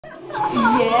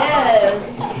Yes.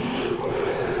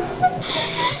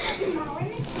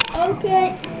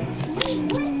 Okay.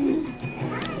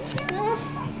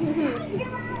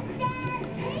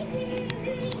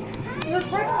 You're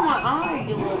breaking my eye,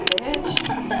 you little bitch.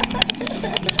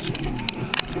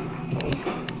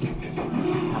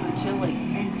 I'm chilly.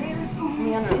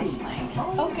 Me under this thing.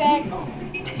 Okay.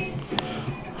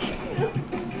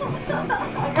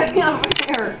 Get over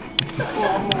here. A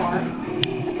little more.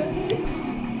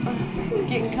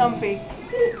 Getting comfy.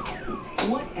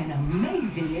 What an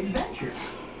amazing adventure.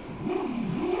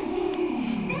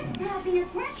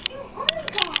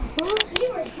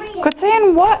 Quit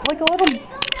saying what? Like a little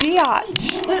biatch.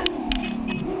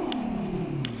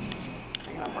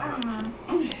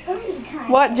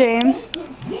 What, James? I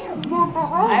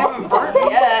haven't burped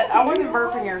yet. I wasn't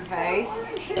burping your face.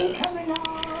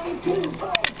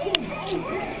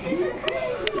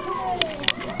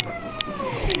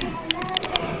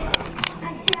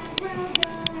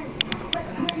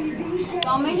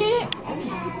 Mommy hit it?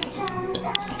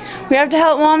 We have to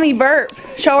help Mommy burp.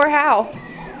 Show her how.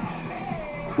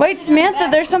 Wait, Samantha,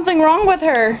 there's something wrong with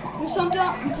her. There's something,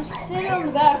 just sit on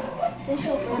the back. Then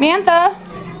she'll burp. Samantha.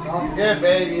 Don't forget,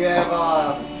 babe, you have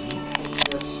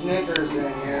the Snickers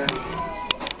in here.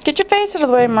 Get your face out of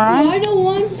the way, No, Mariah. I don't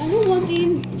want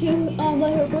Dean to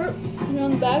let her burp. You know,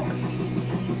 on the back.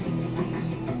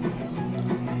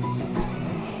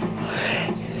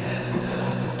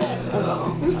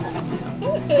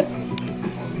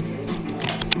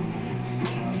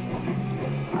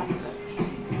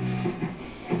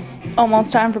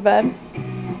 Almost time for bed. Man,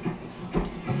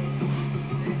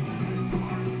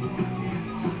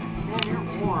 you're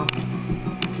warm. I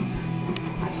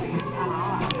think it's kind of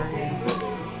hot for you.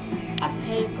 I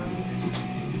paid for it.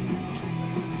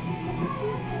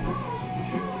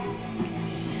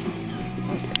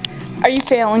 Are you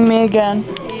failing me again?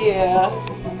 Yeah.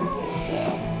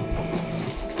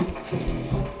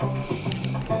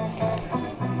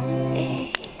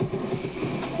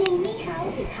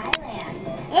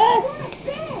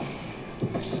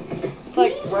 It's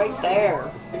like right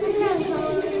there.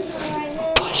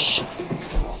 Push.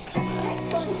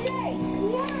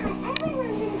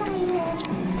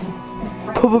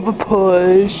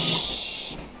 Push.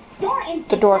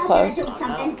 The door closed.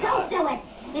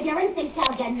 If your instinct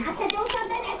tells you not to do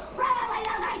something, it's probably the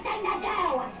right thing to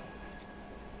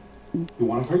do. You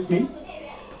want to hurt me?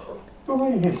 Go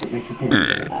right ahead if it makes you feel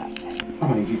better.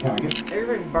 I'm an easy target.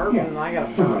 Everybody's burping and I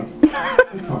gotta All burp. right.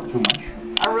 You talk too much.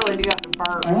 I really do have to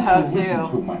burp. I How also listen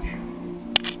too too? much.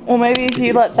 Well, maybe if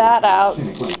you let that out,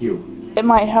 Cynic like you. it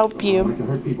might help I like you. to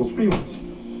hurt people's feelings.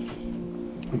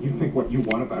 But you think what you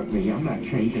want about me, I'm not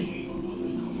changing.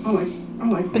 I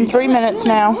like Been 3 minutes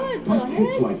now. What the like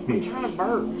kids heck? like me. I'm trying to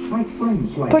burp. Like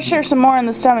friends like Push me. her some more in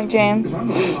the stomach, James. 'Cause I'm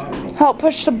a real Irish. Help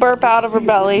push the burp out of her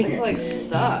belly. It's like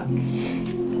stuck.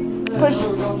 Push.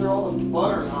 Go through all the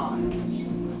butter and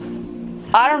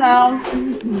I don't know.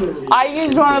 I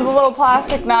used one of the little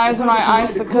plastic knives when I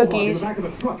iced the In cookies. the back of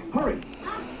the truck. Hurry.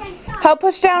 Help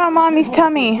push down on Mommy's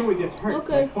tummy. Joey gets hurt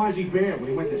Okay. like Fozzie Bear when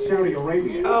he went to Saudi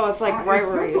Arabia. Oh, it's like right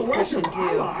where he was pushing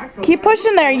too. Keep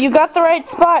pushing there. You got the right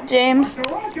spot, James. Yeah.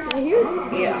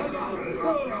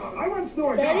 I once knew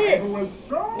a That guy it? who was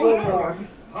so A little more.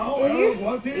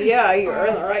 Yeah, you're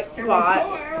in the right spot.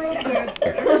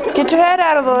 Get your head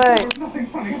out of the way. There's nothing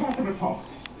funny about them at all.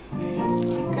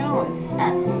 Keep going.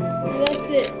 That's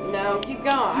it. No, keep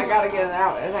going. I gotta get it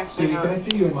out. It actually Can I hurts.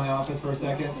 see you in my office for a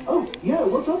second? Oh, yeah,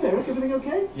 what's up, Eric? Everything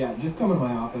okay? Yeah, just come in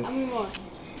my office. How many more?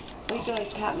 You can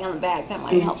always pat me on the back. That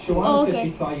might Hey, help. Shawana Oh, said okay.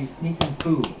 she saw you sneaking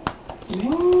food.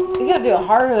 You gotta do it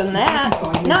harder than She saw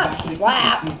that. you Not back to the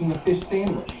slap. kitchen sneaking a fish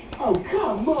sandwich. Oh,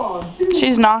 come on, dude.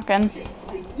 She's knocking.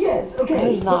 Yes, okay.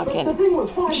 Who's knocking? The thing was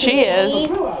fine. She is.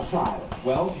 Outside.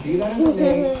 Well, be that as it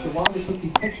may, Shawana took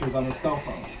these pictures on her cell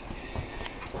phone.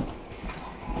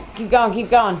 Keep going. Keep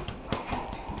going.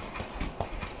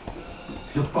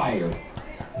 You're fired.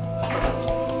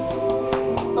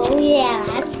 Oh yeah,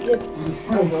 that's good.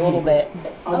 Just a little bit.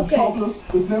 I'm Okay. jobless.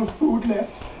 There's no food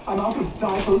left. I'm out of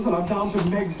diapers and I'm down to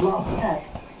Meg's last hat.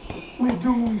 We're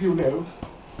doomed, you know.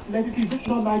 Let it be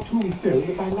written on my tombstone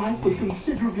that my life was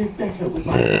considerably better with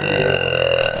my...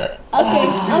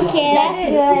 Okay,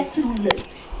 that's good. Too late.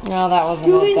 No, that wasn't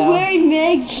Who it is though. wearing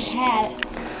Meg's hat?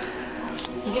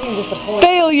 I'm getting disappointed.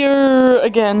 Failure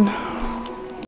again.